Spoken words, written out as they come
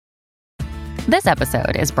This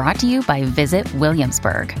episode is brought to you by Visit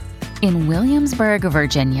Williamsburg. In Williamsburg,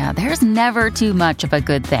 Virginia, there's never too much of a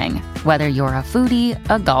good thing. Whether you're a foodie,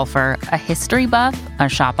 a golfer, a history buff, a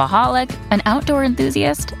shopaholic, an outdoor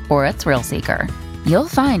enthusiast, or a thrill seeker, you'll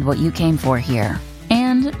find what you came for here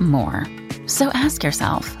and more. So ask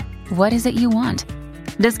yourself, what is it you want?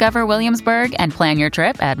 Discover Williamsburg and plan your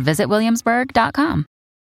trip at visitwilliamsburg.com.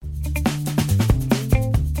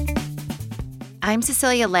 I'm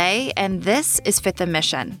Cecilia Lay, and this is Fifth and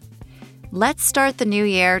Mission. Let's start the new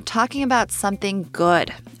year talking about something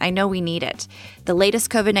good. I know we need it. The latest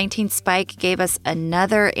COVID-19 spike gave us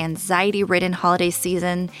another anxiety-ridden holiday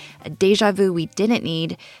season, a deja vu we didn't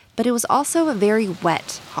need, but it was also a very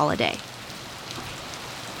wet holiday.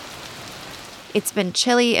 It's been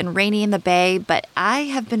chilly and rainy in the Bay, but I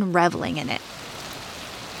have been reveling in it.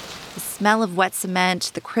 The smell of wet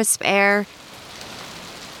cement, the crisp air.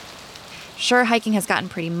 Sure, hiking has gotten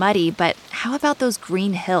pretty muddy, but how about those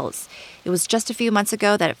green hills? It was just a few months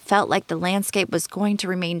ago that it felt like the landscape was going to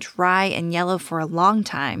remain dry and yellow for a long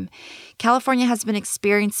time. California has been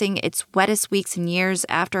experiencing its wettest weeks in years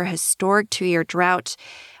after a historic 2-year drought.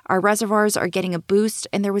 Our reservoirs are getting a boost,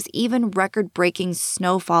 and there was even record-breaking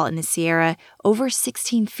snowfall in the Sierra, over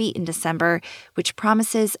 16 feet in December, which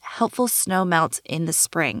promises helpful snow melt in the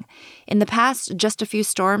spring. In the past, just a few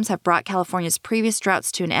storms have brought California's previous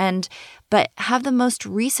droughts to an end, but have the most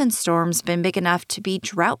recent storms been big enough to be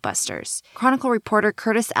drought busters? Chronicle reporter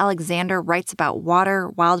Curtis Alexander writes about water,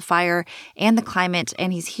 wildfire, and the climate,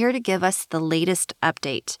 and he's here to give us the latest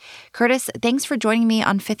update. Curtis, thanks for joining me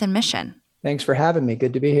on Fifth and Mission. Thanks for having me.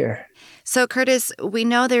 Good to be here. So, Curtis, we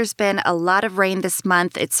know there's been a lot of rain this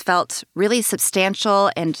month. It's felt really substantial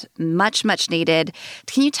and much, much needed.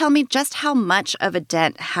 Can you tell me just how much of a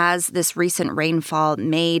dent has this recent rainfall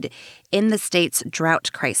made in the state's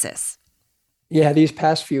drought crisis? Yeah, these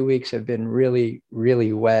past few weeks have been really,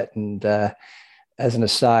 really wet. And as an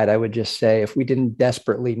aside, I would just say if we didn't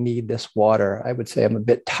desperately need this water, I would say I'm a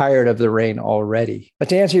bit tired of the rain already. But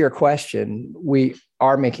to answer your question, we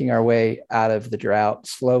are making our way out of the drought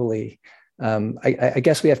slowly. I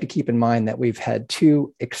guess we have to keep in mind that we've had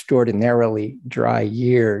 2 extraordinarily dry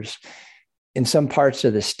years. In some parts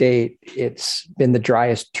of the state, it's been the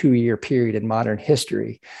driest 2-year period in modern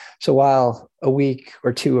history. So while a week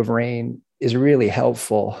or 2 of rain is really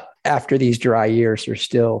helpful, after these dry years, there's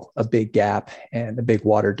still a big gap and a big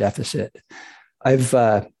water deficit.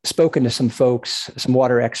 I've spoken to some folks, some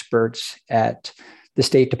water experts at the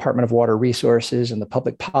State Department of Water Resources and the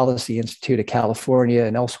Public Policy Institute of California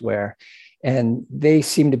and elsewhere, and they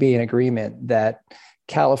seem to be in agreement that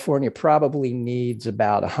California probably needs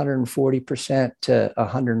about 140% to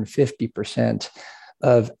 150%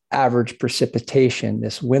 of average precipitation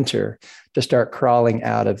this winter to start crawling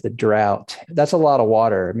out of the drought. That's a lot of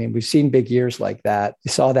water. I mean, we've seen big years like that. We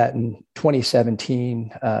saw that in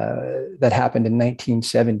 2017, that happened in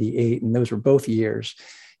 1978, and those were both years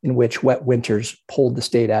in which wet winters pulled the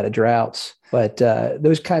state out of droughts. But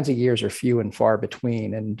those kinds of years are few and far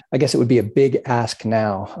between. And I guess it would be a big ask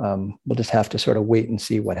now. We'll just have to sort of wait and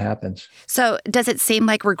see what happens. So does it seem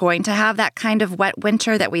like we're going to have that kind of wet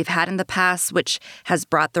winter that we've had in the past, which has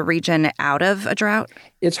brought the region out of a drought?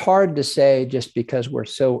 It's hard to say just because we're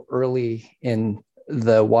so early in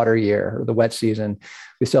the water year or the wet season.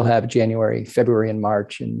 We still have January, February, and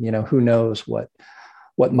March. And, who knows what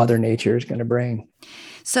Mother Nature is going to bring.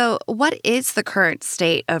 So what is the current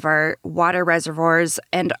state of our water reservoirs,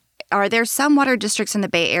 and are there some water districts in the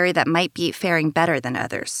Bay Area that might be faring better than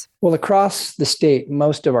others? Well, across the state,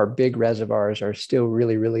 most of our big reservoirs are still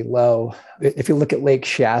really, really low. If you look at Lake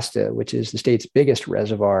Shasta, which is the state's biggest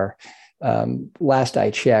reservoir, last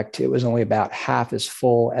I checked, it was only about half as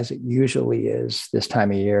full as it usually is this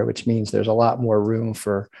time of year, which means there's a lot more room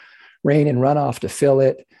for rain and runoff to fill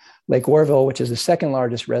it. Lake Oroville, which is the second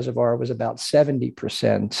largest reservoir, was about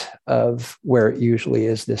 70% of where it usually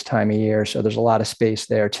is this time of year. So there's a lot of space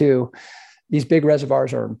there too. These big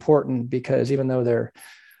reservoirs are important because even though they're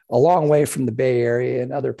a long way from the Bay Area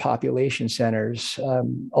and other population centers,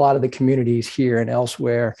 a lot of the communities here and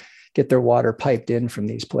elsewhere get their water piped in from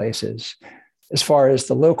these places. As far as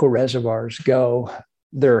the local reservoirs go,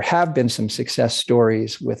 there have been some success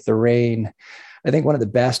stories with the rain. I think one of the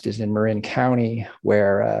best is in Marin County,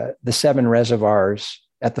 where the 7 reservoirs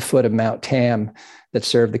at the foot of Mount Tam that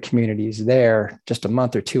serve the communities there just a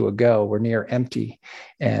month or 2 ago were near empty.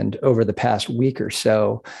 And over the past week or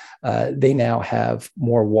so, they now have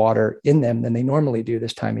more water in them than they normally do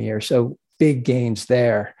this time of year. So big gains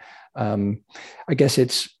there. I guess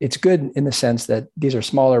it's good in the sense that these are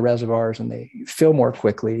smaller reservoirs and they fill more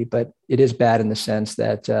quickly, but it is bad in the sense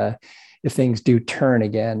that if things do turn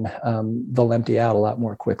again, they'll empty out a lot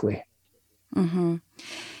more quickly. Mm-hmm.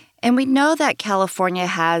 And we know that California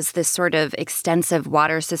has this sort of extensive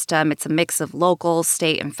water system. It's a mix of local,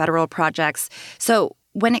 state, and federal projects. So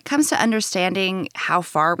when it comes to understanding how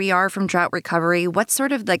far we are from drought recovery, what's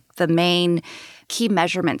sort of like the main key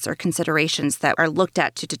measurements or considerations that are looked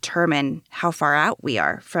at to determine how far out we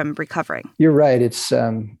are from recovering? You're right. It's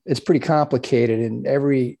pretty complicated, and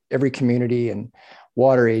every community and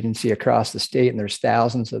water agency across the state, and there's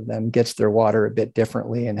thousands of them, gets their water a bit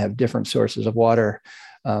differently and have different sources of water.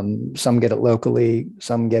 Some get it locally,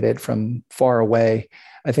 some get it from far away.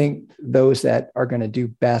 I think those that are going to do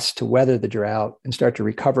best to weather the drought and start to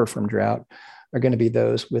recover from drought are going to be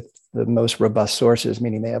those with the most robust sources,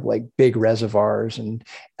 meaning they have like big reservoirs and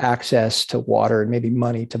access to water and maybe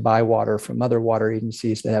money to buy water from other water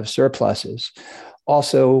agencies that have surpluses.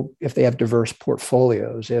 Also, if they have diverse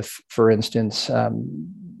portfolios, if, for instance,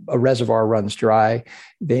 a reservoir runs dry,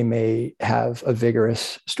 they may have a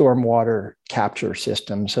vigorous stormwater capture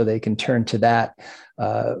system, so they can turn to that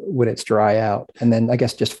when it's dry out. And then I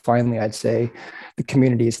guess just finally, I'd say the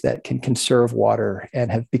communities that can conserve water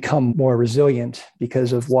and have become more resilient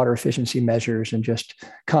because of water efficiency measures and just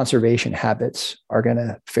conservation habits are going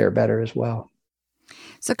to fare better as well.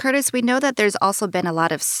 So, Curtis, we know that there's also been a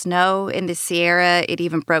lot of snow in the Sierra. It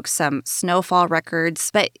even broke some snowfall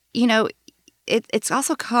records. But, you know, it's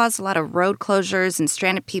also caused a lot of road closures and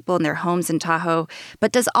stranded people in their homes in Tahoe.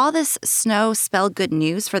 But does all this snow spell good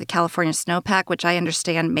news for the California snowpack, which I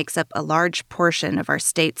understand makes up a large portion of our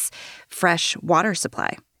state's fresh water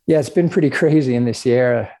supply? Yeah, it's been pretty crazy in the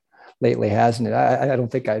Sierra lately, hasn't it? I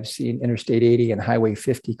don't think I've seen Interstate 80 and Highway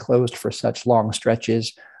 50 closed for such long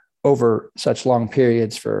stretches over such long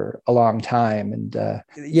periods for a long time. And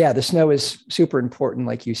the snow is super important,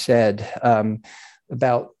 like you said.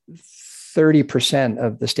 About 30%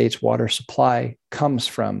 of the state's water supply comes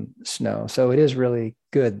from snow. So it is really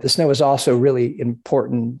good. The snow is also really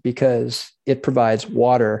important because it provides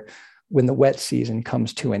water when the wet season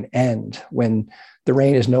comes to an end. When the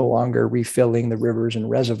rain is no longer refilling the rivers and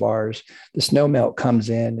reservoirs, the snow melt comes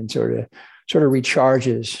in and sort of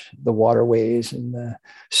recharges the waterways and the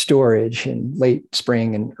storage in late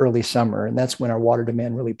spring and early summer. And that's when our water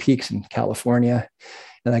demand really peaks in California.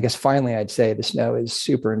 And I guess finally, I'd say the snow is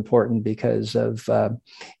super important because of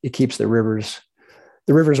it keeps the rivers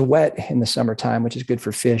wet in the summertime, which is good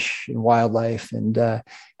for fish and wildlife, and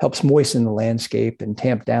helps moisten the landscape and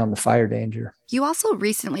tamp down the fire danger. You also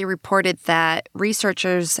recently reported that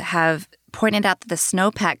researchers have pointed out that the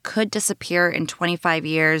snowpack could disappear in 25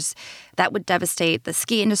 years. That would devastate the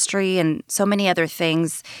ski industry and so many other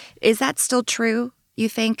things. Is that still true, you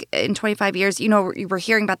think, in 25 years? You know, we're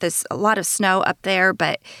hearing about this, a lot of snow up there,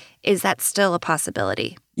 but is that still a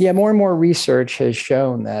possibility? Yeah, more and more research has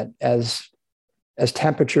shown that as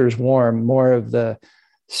temperatures warm, more of the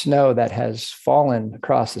snow that has fallen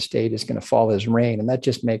across the state is going to fall as rain. And that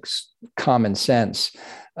just makes common sense.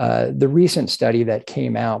 The recent study that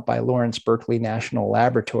came out by Lawrence Berkeley National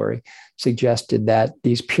Laboratory suggested that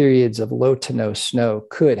these periods of low to no snow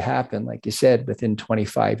could happen, like you said, within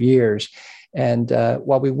 25 years. And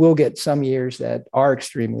while we will get some years that are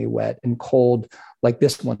extremely wet and cold, like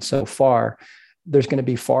this one so far, there's going to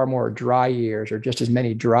be far more dry years, or just as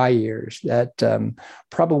many dry years, that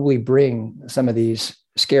probably bring some of these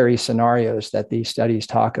scary scenarios that these studies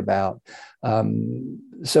talk about.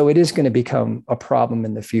 So it is going to become a problem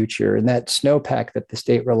in the future. And that snowpack that the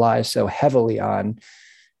state relies so heavily on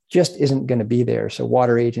just isn't going to be there. So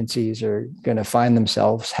water agencies are going to find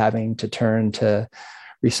themselves having to turn to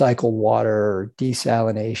recycled water or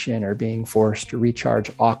desalination, or being forced to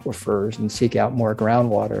recharge aquifers and seek out more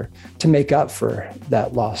groundwater to make up for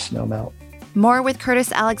that lost snowmelt. More with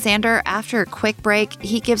Curtis Alexander after a quick break.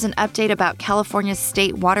 He gives an update about California's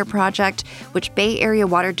state water project, which Bay Area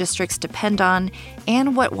water districts depend on,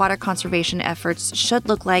 and what water conservation efforts should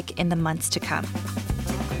look like in the months to come.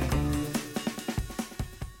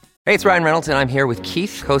 Hey, it's Ryan Reynolds, and I'm here with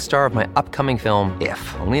Keith, co-star of my upcoming film,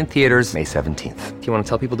 If, only in theaters May 17th. Do you want to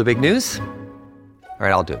tell people the big news? All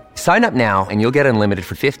right, I'll do it. Sign up now and you'll get unlimited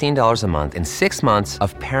for $15 a month and 6 months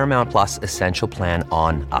of Paramount Plus Essential Plan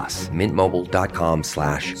on us.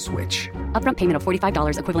 MintMobile.com/switch. Upfront payment of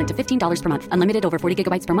 $45 equivalent to $15 per month. Unlimited over 40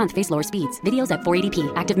 gigabytes per month. Face lower speeds. Videos at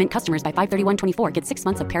 480p. Active Mint customers by 531.24 get 6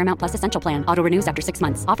 months of Paramount Plus Essential Plan. Auto renews after 6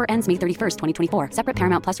 months. Offer ends May 31st, 2024. Separate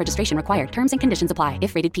Paramount Plus registration required. Terms and conditions apply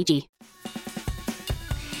if rated PG.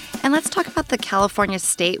 And let's talk about the California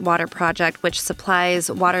State Water Project, which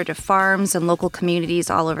supplies water to farms and local communities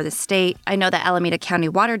all over the state. I know the Alameda County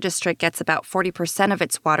Water District gets about 40% of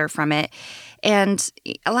its water from it. And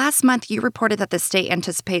last month, you reported that the state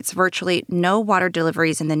anticipates virtually no water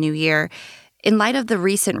deliveries in the new year. In light of the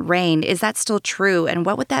recent rain, is that still true? And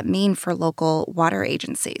what would that mean for local water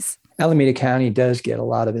agencies? Alameda County does get a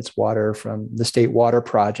lot of its water from the State Water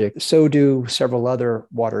Project. So do several other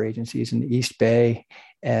water agencies in the East Bay.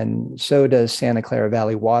 And so does Santa Clara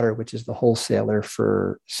Valley Water, which is the wholesaler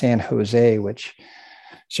for San Jose, which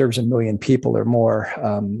serves 1 million people or more.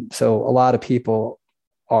 So a lot of people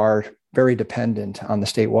are very dependent on the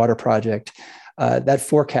State Water Project. That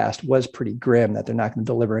forecast was pretty grim that they're not going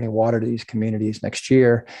to deliver any water to these communities next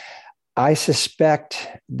year. I suspect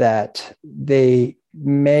that they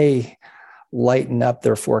may lighten up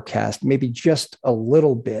their forecast, maybe just a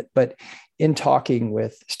little bit, but in talking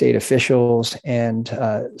with state officials and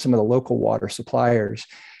some of the local water suppliers,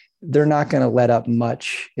 they're not going to let up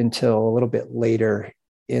much until a little bit later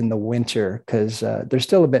in the winter because they're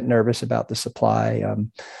still a bit nervous about the supply.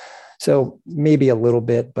 So maybe a little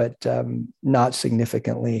bit, but not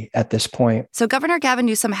significantly at this point. So Governor Gavin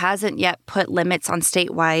Newsom hasn't yet put limits on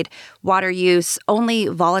statewide water use, only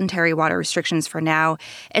voluntary water restrictions for now.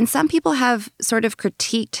 And some people have sort of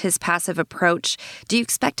critiqued his passive approach. Do you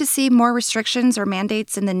expect to see more restrictions or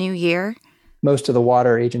mandates in the new year? Most of the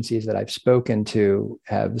water agencies that I've spoken to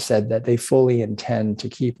have said that they fully intend to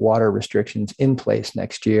keep water restrictions in place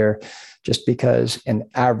next year, just because an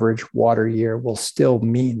average water year will still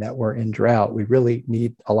mean that we're in drought. We really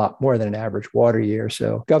need a lot more than an average water year.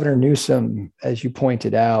 So Governor Newsom, as you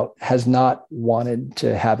pointed out, has not wanted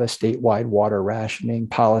to have a statewide water rationing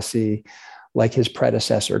policy like his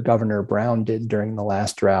predecessor, Governor Brown, did during the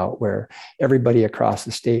last drought, where everybody across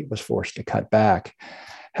the state was forced to cut back.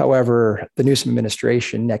 However, the Newsom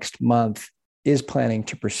administration next month is planning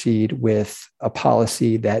to proceed with a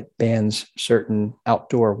policy that bans certain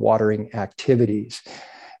outdoor watering activities.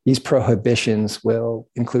 These prohibitions will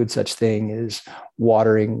include such thing as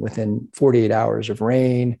watering within 48 hours of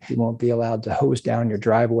rain. You won't be allowed to hose down your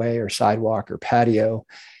driveway or sidewalk or patio.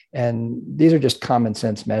 And these are just common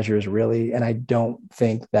sense measures, really. And I don't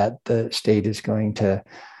think that the state is going to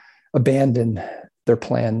abandon their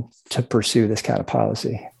plan to pursue this kind of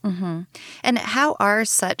policy. Mm-hmm. And how are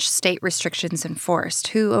such state restrictions enforced?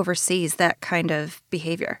 Who oversees that kind of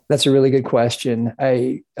behavior? That's a really good question.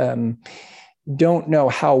 I don't know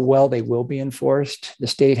how well they will be enforced. The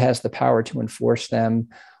state has the power to enforce them.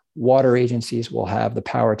 Water agencies will have the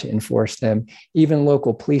power to enforce them. Even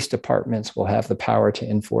local police departments will have the power to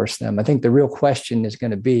enforce them. I think the real question is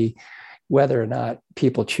going to be whether or not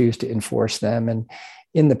people choose to enforce them. And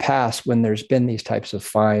in the past, when there's been these types of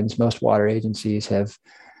fines, most water agencies have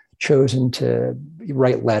chosen to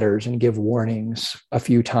write letters and give warnings a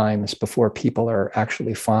few times before people are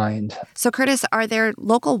actually fined. So, Curtis, are there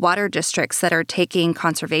local water districts that are taking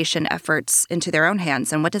conservation efforts into their own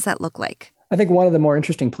hands? And what does that look like? I think one of the more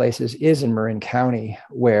interesting places is in Marin County,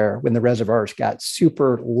 where when the reservoirs got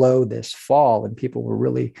super low this fall and people were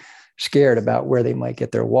really scared about where they might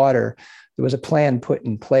get their water, there was a plan put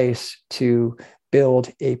in place to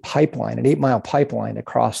build a pipeline, an 8-mile pipeline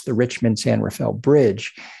across the Richmond-San Rafael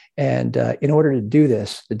Bridge. And in order to do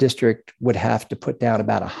this, the district would have to put down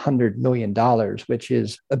about $100 million, which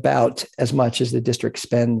is about as much as the district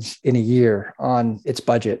spends in a year on its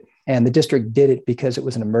budget. And the district did it because it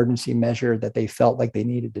was an emergency measure that they felt like they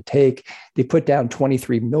needed to take. They put down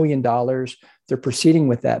 $23 million. They're proceeding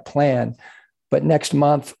with that plan. But next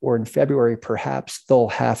month or in February, perhaps they'll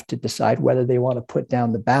have to decide whether they want to put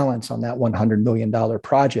down the balance on that $100 million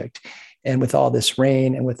project. And with all this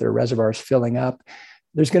rain and with their reservoirs filling up,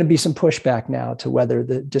 there's going to be some pushback now to whether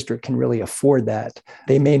the district can really afford that.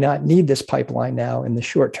 They may not need this pipeline now in the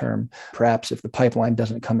short term. Perhaps if the pipeline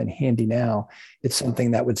doesn't come in handy now, it's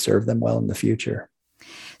something that would serve them well in the future.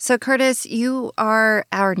 So, Curtis, you are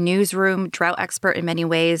our newsroom drought expert in many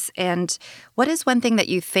ways. And what is one thing that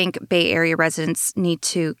you think Bay Area residents need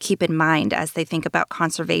to keep in mind as they think about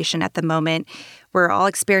conservation at the moment? We're all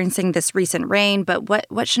experiencing this recent rain, but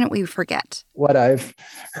what shouldn't we forget? What I've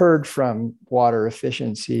heard from water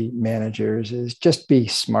efficiency managers is just be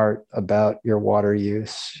smart about your water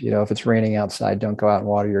use. You know, if it's raining outside, don't go out and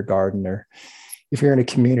water your garden, or if you're in a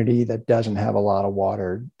community that doesn't have a lot of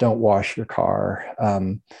water, don't wash your car.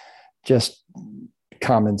 Just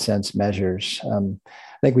common sense measures. I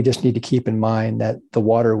think we just need to keep in mind that the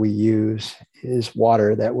water we use is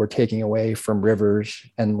water that we're taking away from rivers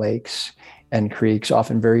and lakes and creeks,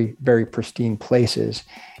 often very, very pristine places.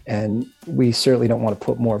 And we certainly don't want to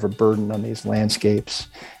put more of a burden on these landscapes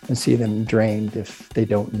and see them drained if they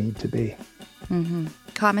don't need to be. Mm-hmm.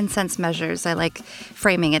 Common sense measures. I like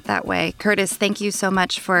framing it that way. Curtis, thank you so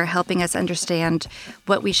much for helping us understand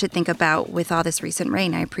what we should think about with all this recent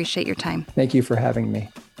rain. I appreciate your time. Thank you for having me.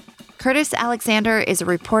 Curtis Alexander is a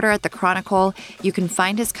reporter at The Chronicle. You can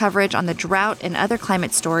find his coverage on the drought and other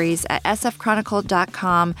climate stories at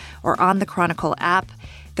sfchronicle.com or on the Chronicle app.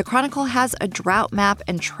 The Chronicle has a drought map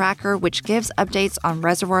and tracker which gives updates on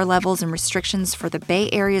reservoir levels and restrictions for the Bay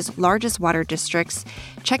Area's largest water districts.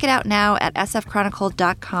 Check it out now at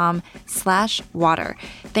sfchronicle.com/water.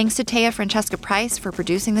 Thanks to Taya Francesca Price for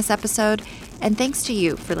producing this episode, and thanks to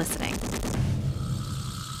you for listening.